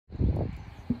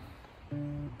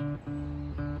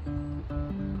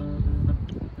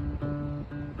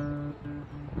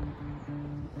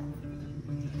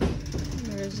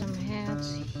To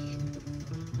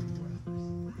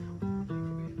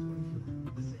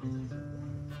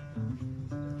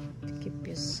keep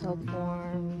yourself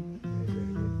warm.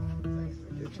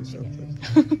 Get you something.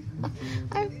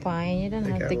 I'm fine. You don't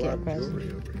have to get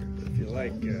presents. If you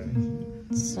like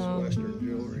some Western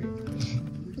jewelry.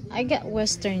 I got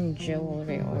Western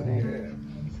jewelry already. Yeah.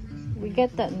 We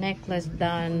got that necklace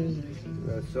done.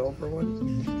 The silver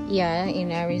one? Yeah,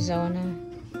 in Arizona.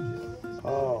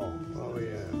 Oh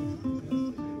yeah.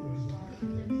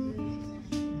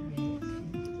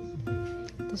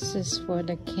 This is for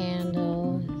the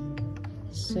candle.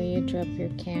 So you drop your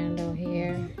candle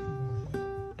here.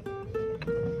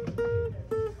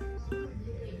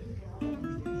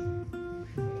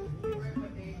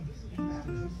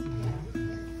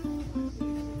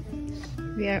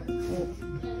 We are. Oh,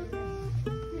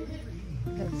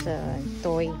 that's a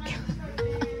toy.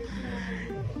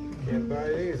 Can't buy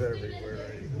these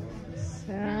everywhere anymore. So,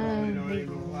 They don't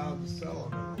even allow to sell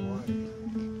them in Hawaii.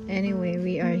 anyway,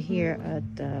 we are here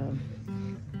at the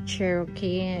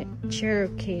Cherokee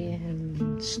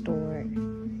store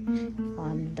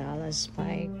on Dallas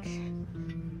Pike.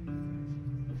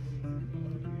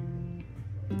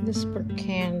 This for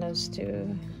candles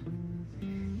too.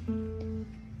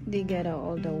 They got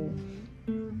all the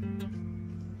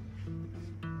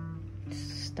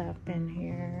stuff in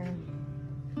here.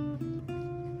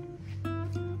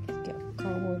 Got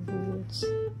cowboy boots.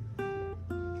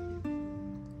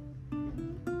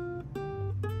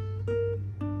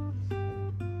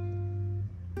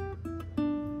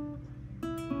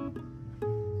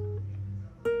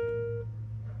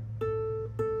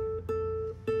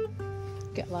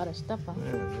 Got a lot of stuff on.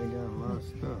 Yeah, they got a lot of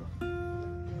stuff.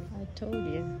 I told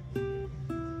you.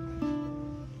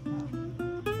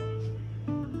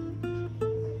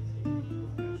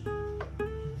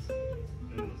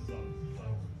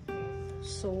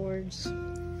 Swords.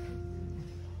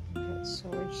 Got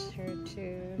swords here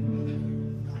too.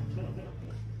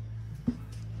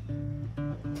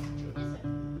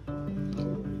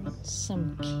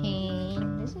 Some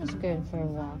cane. This is good for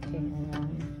walking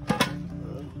around.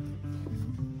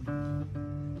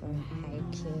 For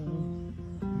hiking.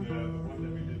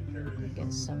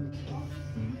 Get some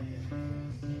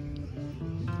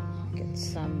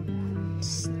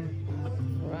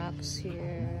rocks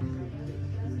here.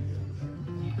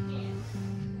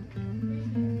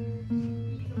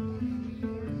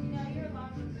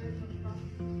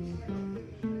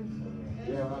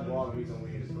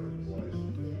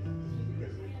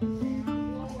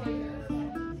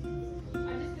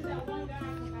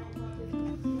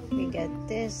 We got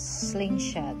this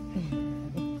slingshot.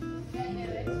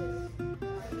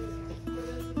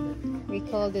 We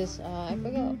call this, I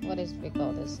forgot what is we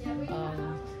call this.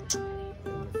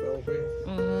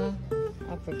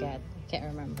 I forgot. I can't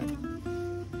remember.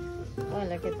 Oh,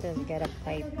 look at this. Got a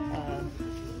pipe.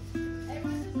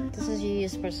 This is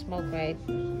used for smoke, right?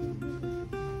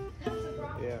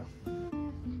 Yeah.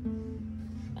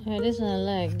 This one I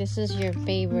like. This is your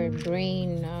favorite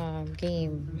brain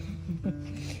game.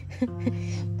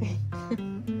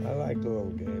 I like little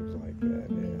games like that,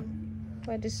 yeah.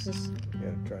 What is this? You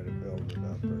gotta try to build it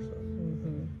up or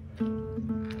something.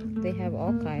 They have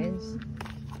all kinds.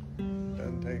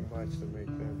 Doesn't take much to make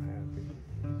them happy.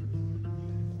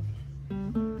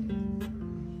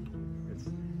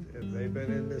 Have they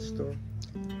been in this store?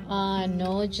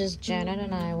 No, just Janet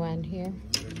and I went here.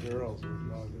 The girls would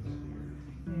love it.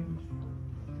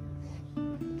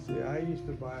 See, I used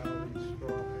to buy all these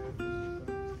straw hats.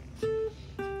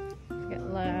 Get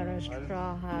ladder,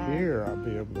 straw hat. Here, I'll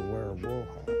be able to wear a wool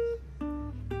hat.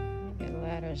 Get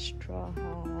ladder, straw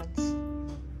hats.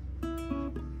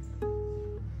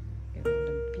 Get all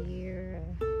the beer,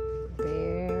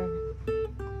 bear,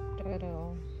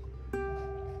 turtle.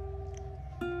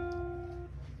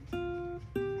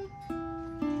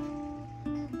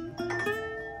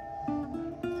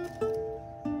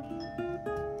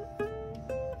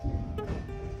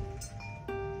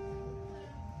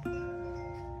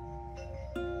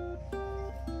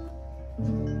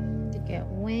 Get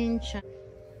winch.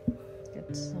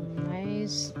 Get some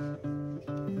nice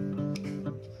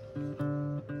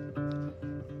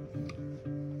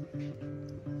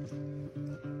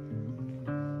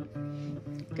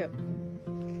get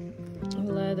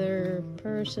leather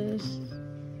purses.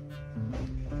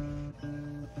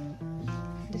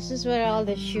 This is where all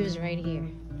the shoes right here,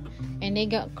 and they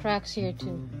got cracks here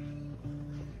too.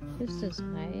 This is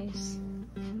nice.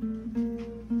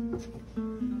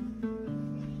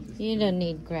 You don't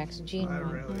need Crocs, Gene. I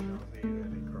really don't need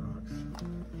any Crocs.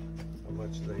 How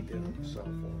much do they get sell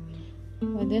for?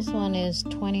 Well, this one is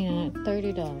 $30.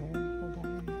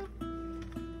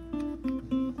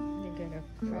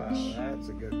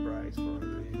 price for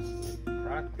these.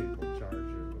 Crack people charge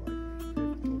you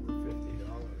like over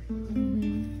 $50.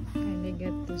 And they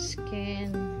get the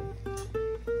skin.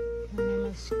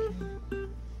 Vanilla skin.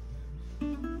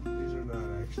 These are not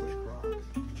actually Crocs.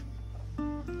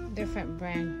 Different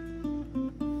brand.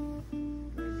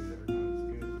 Maybe they're not as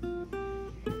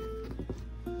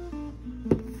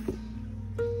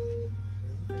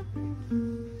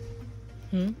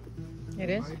good. It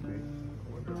is? Might be. I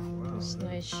wonder. Wow. It's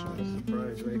nice shoes. I'm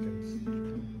surprised they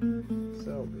can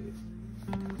sell these.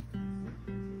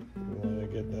 You want to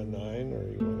get the 9 or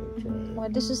you want to try it? Well,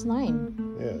 this is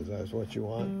 9. Yeah, is that what you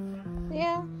want?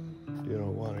 Yeah. You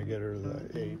don't want to get her the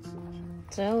 8s.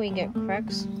 So we get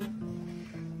Crocs.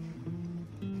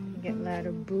 We get a lot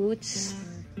of boots.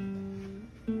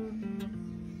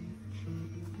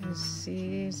 Let's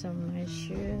see some nice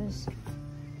shoes.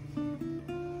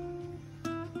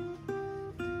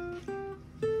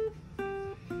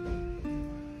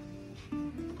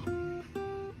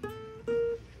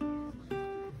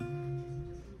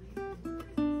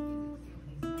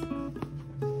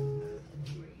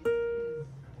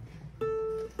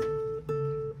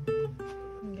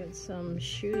 Get some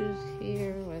shoes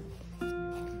here with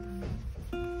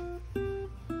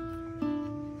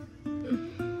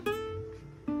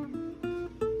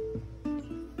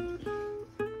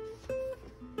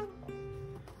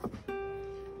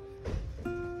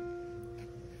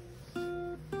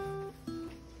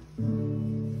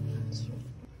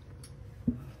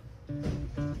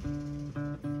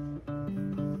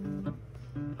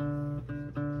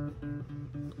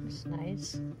it's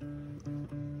nice.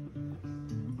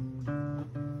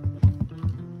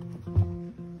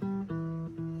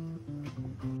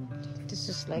 This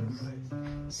is like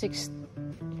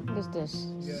what's this?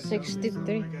 63. I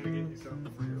gotta get you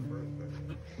something for your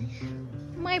birthday.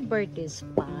 My birthday is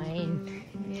fine.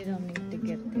 You don't need to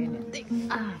get anything.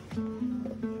 Ah.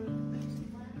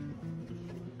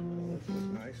 This is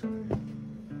nice on you.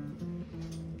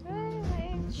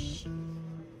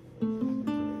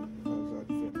 How's that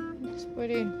fit? It's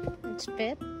pretty. It's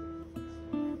fit.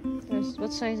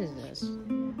 What size is this?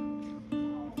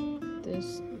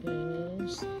 This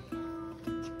is.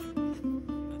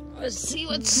 Let's see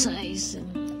what size.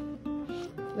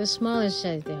 The smallest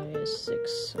size there is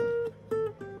 6. So.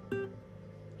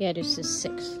 Yeah, this is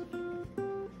 6.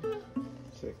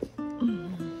 6.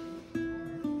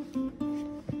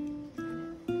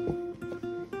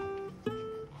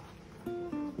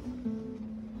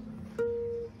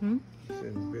 It's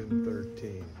in bin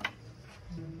 13.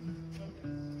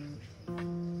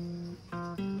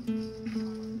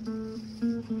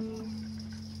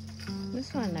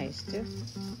 This one nice too.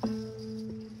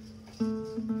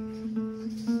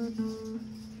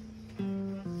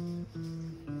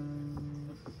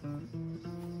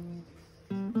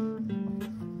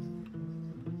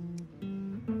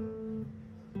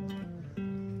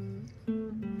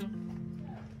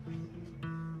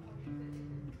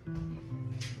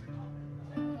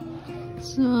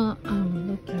 So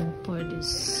I'm looking for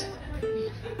this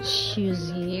shoes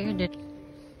here that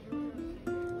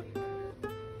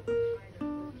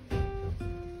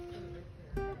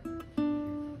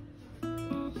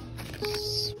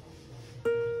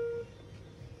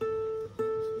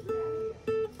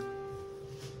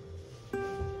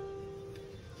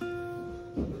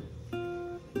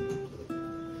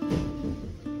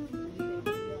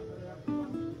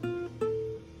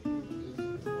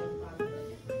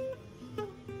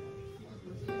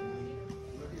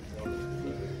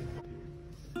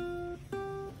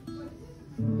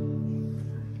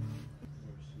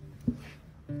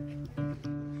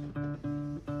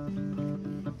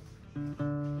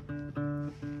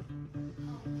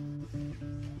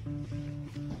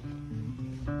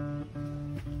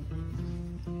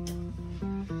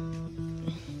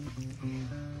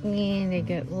and they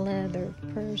get leather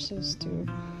purses too.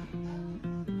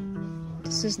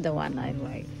 This is the one I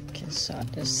like. I saw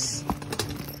this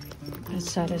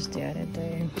the other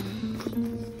day.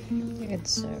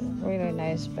 It's a really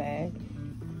nice bag.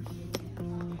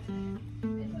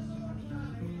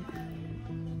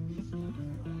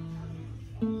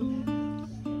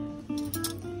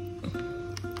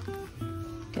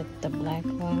 Get the black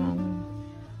one.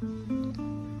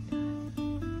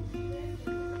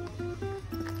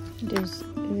 This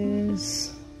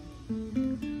is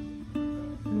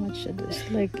how much is this?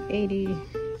 Like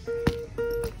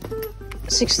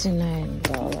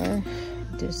 $69.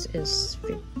 This is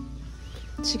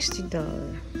 $60,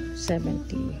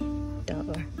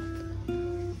 $70.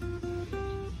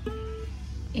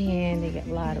 And they got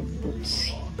a lot of boots.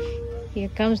 Here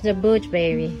comes the boots,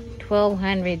 baby.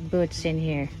 1,200 boots in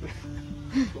here.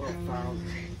 12,000.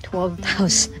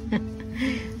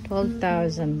 12,000.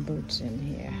 12,000 boots in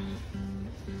here.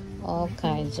 All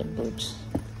kinds of boots.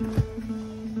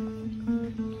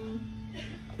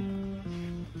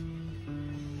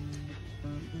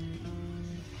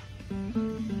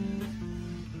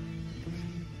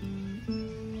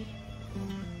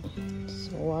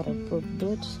 So waterproof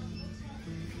boots.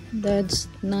 That's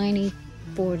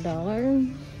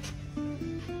 $94.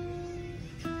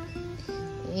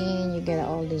 And you get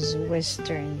all these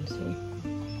Western, see?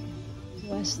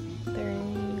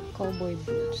 Western cowboy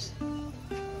boots.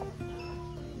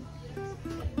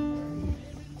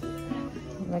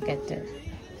 Look at that.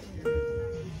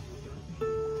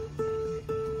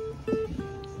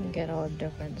 You get all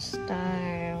different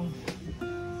style.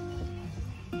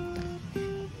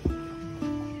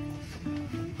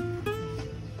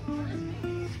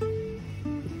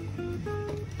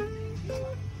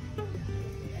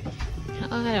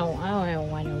 I don't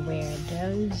want to wear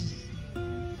those.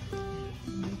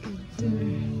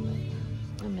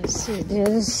 Let me see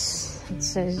this. It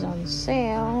says on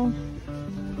sale.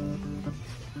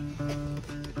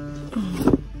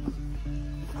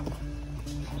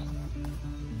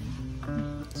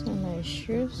 Some nice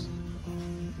shoes.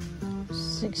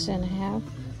 6.5.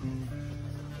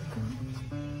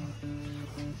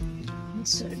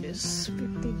 So this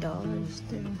 $50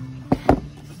 too.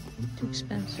 Too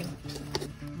expensive.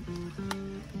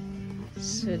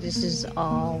 So this is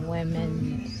all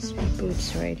women's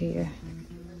boots right here.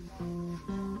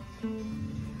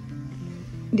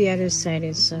 The other side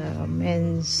is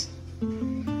men's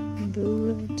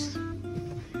boots.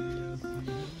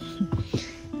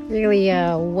 Really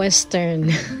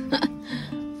Western.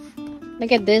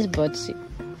 Look at this boots.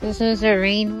 This is a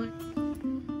rain one.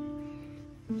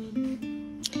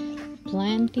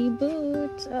 Plenty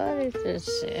boots. Oh, this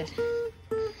is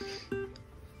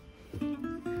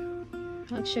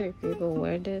actually people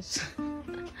wear this.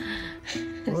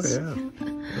 Oh yeah.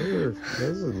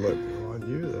 Those would look on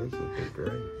you. Those would look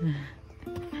great.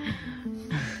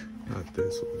 Not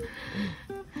this one.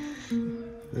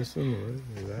 This one would,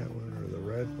 or that one, or the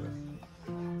red one.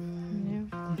 Yeah.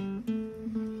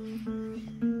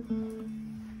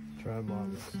 Try them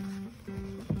on this.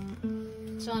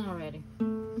 It's on already.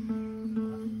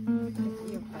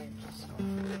 Your pipes.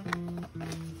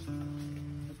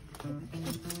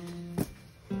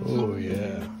 Oh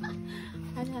yeah.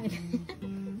 I like.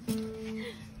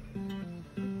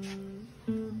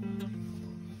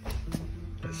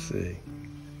 Let's see.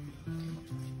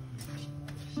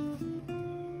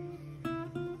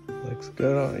 Looks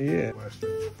good on you.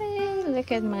 Hey,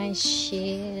 look at my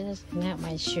shoes. Not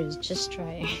my shoes, just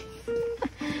try.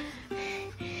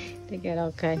 They got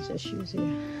all kinds of shoes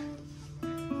here.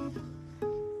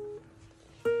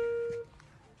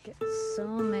 Get so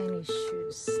many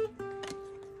shoes.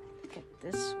 Look at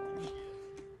this one.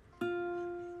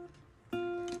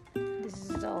 This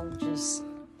is all just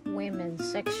women's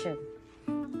section.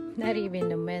 Not even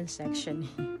the men's section.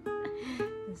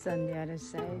 It's on the other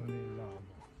side.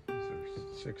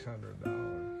 $600. Is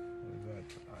that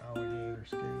alligator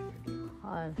skin again?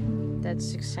 Oh, that's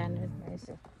 600. I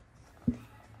see.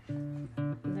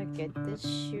 Look at the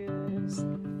shoes.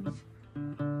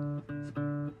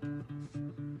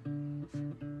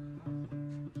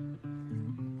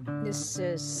 This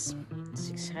is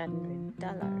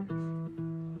 $600.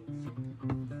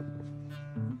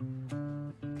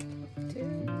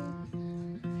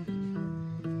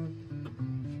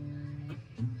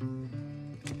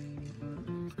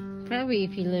 Probably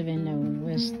if you live in the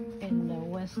west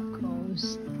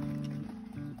coast,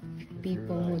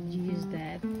 people would use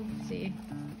that. See,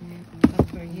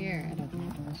 over here, I don't know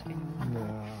what's going on.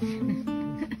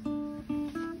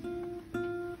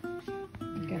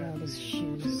 Look at all these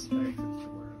shoes.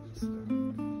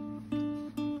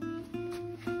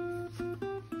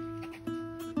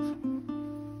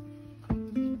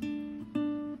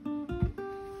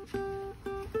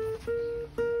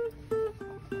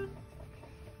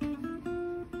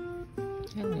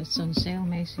 Oh, it's on sale,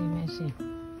 Macy.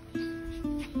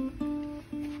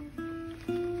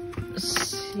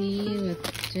 See what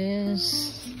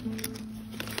this.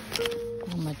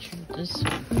 How much is this?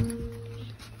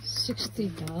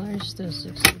 $60. Still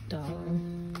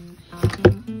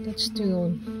 $60. That's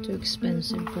too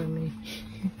expensive for me.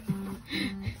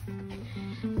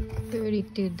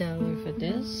 $32 for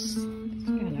this. It's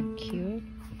kind of cute.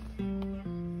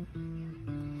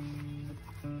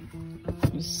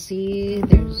 See,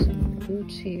 there's some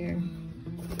boots here.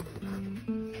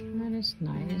 That is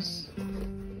nice.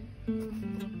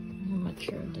 How much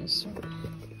are this one?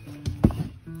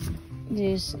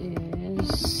 This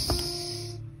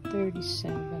is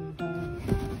 $37.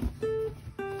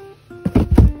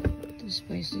 This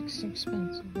place is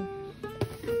expensive.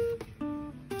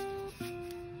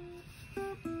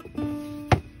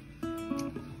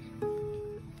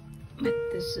 But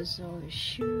this is all the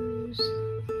shoes.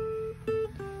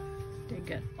 They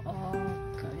got all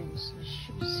kinds of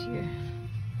shoes here.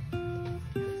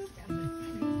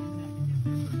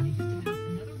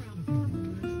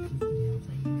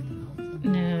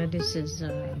 No, this is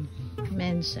a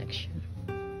men's section.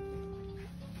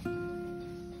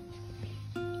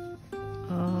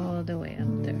 All the way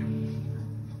up there.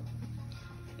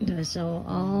 There's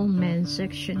all men's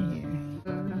section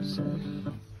here. So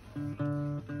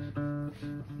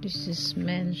this is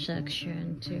men's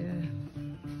section too.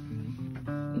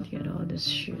 Get all these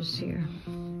shoes here.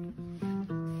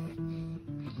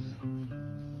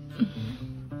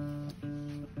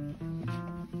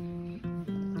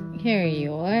 Here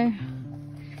you are.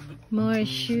 More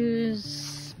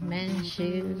shoes, men's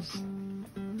shoes.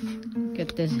 Look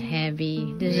at this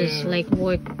heavy. This is like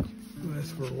work.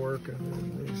 That's for working.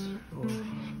 And these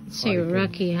It's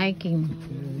Cherokee hiking.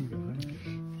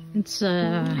 It's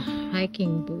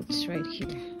hiking boots right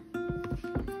here.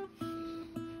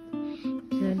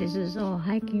 So this is all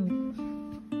hiking.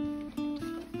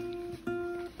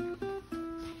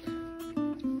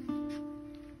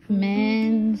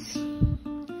 Men's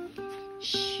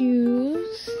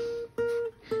shoes.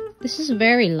 This is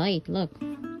very light. Look,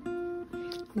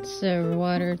 it's a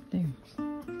water thing.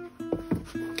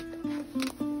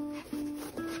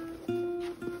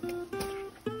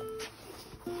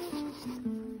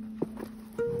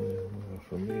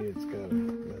 For me, it's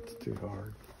that's too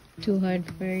hard. Too hard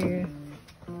for you.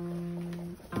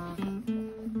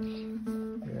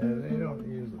 Yeah, they don't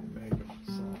usually make them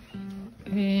soft.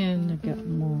 And I got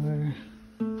more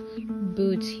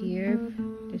boots here.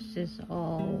 This is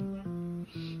all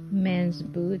men's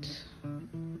boots.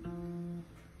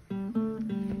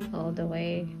 All the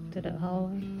way to the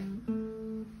hallway.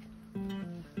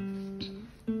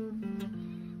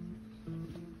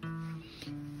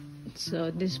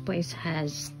 So this place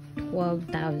has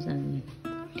 12,000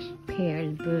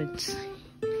 paired boots.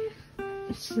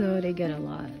 So they get a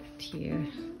lot here.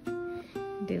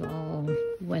 They're all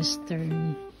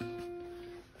Western.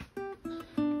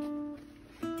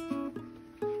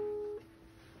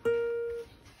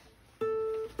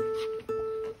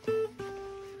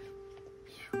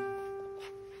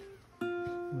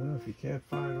 Well, if you can't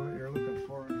find what you're looking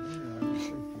for in here, I would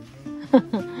think you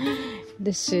know.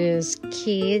 This is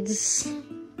kids.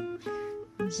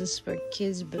 This is for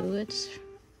kids' boots.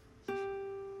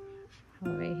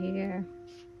 Over here.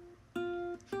 How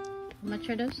much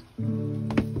are those?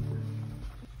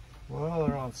 Well,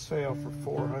 they're on sale for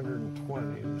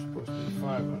 $420. They're supposed to be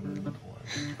 $520.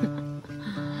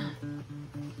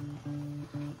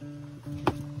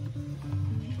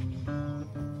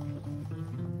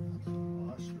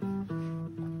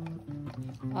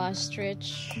 Ostrich.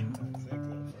 I think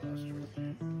that's ostrich.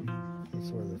 That's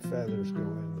where the feathers go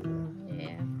into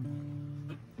Yeah.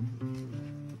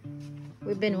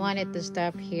 We've been wanting to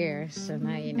stop here, so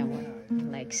now you know what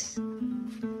likes.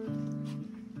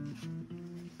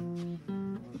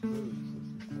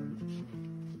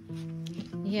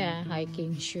 Yeah,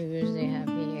 hiking shoes they have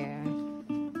here.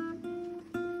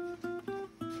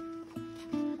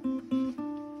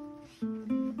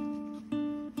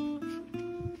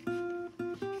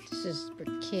 This is for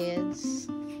kids.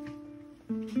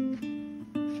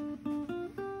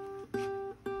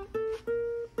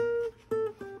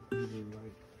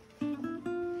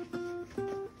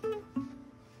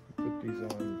 Put these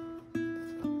on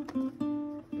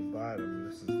the bottom.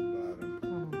 This is the bottom.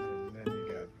 And then you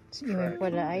got You want for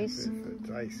the track ice? if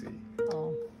it's icy.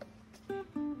 Oh.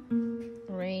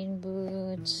 Rain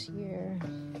boots here.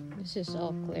 This is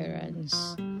all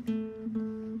clearance.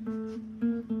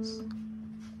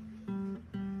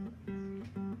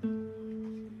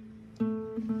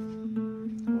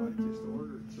 Well, I just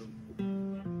ordered some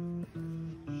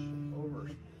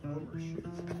overshoes.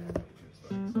 Just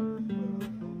like something to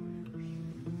put on over your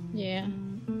shoes. Yeah.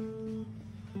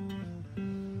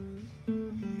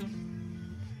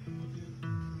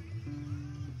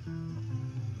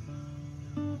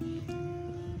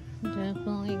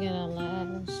 Definitely got a lot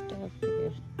of stuff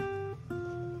here.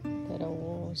 Got a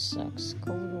wool socks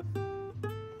coat.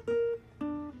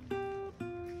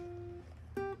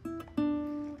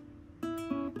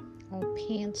 Oh,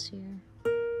 pants here.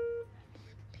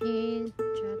 Pants,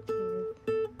 jacket.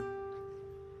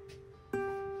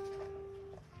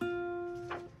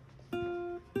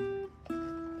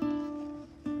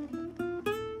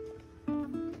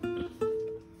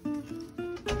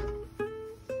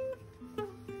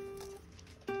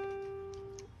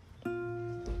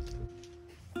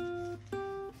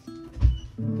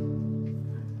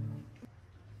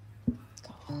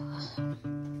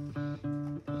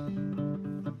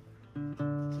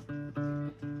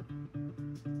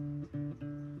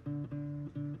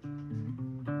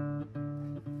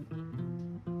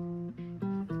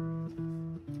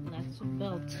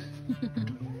 All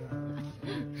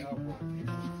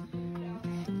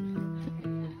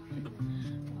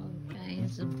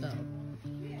kinds of boats.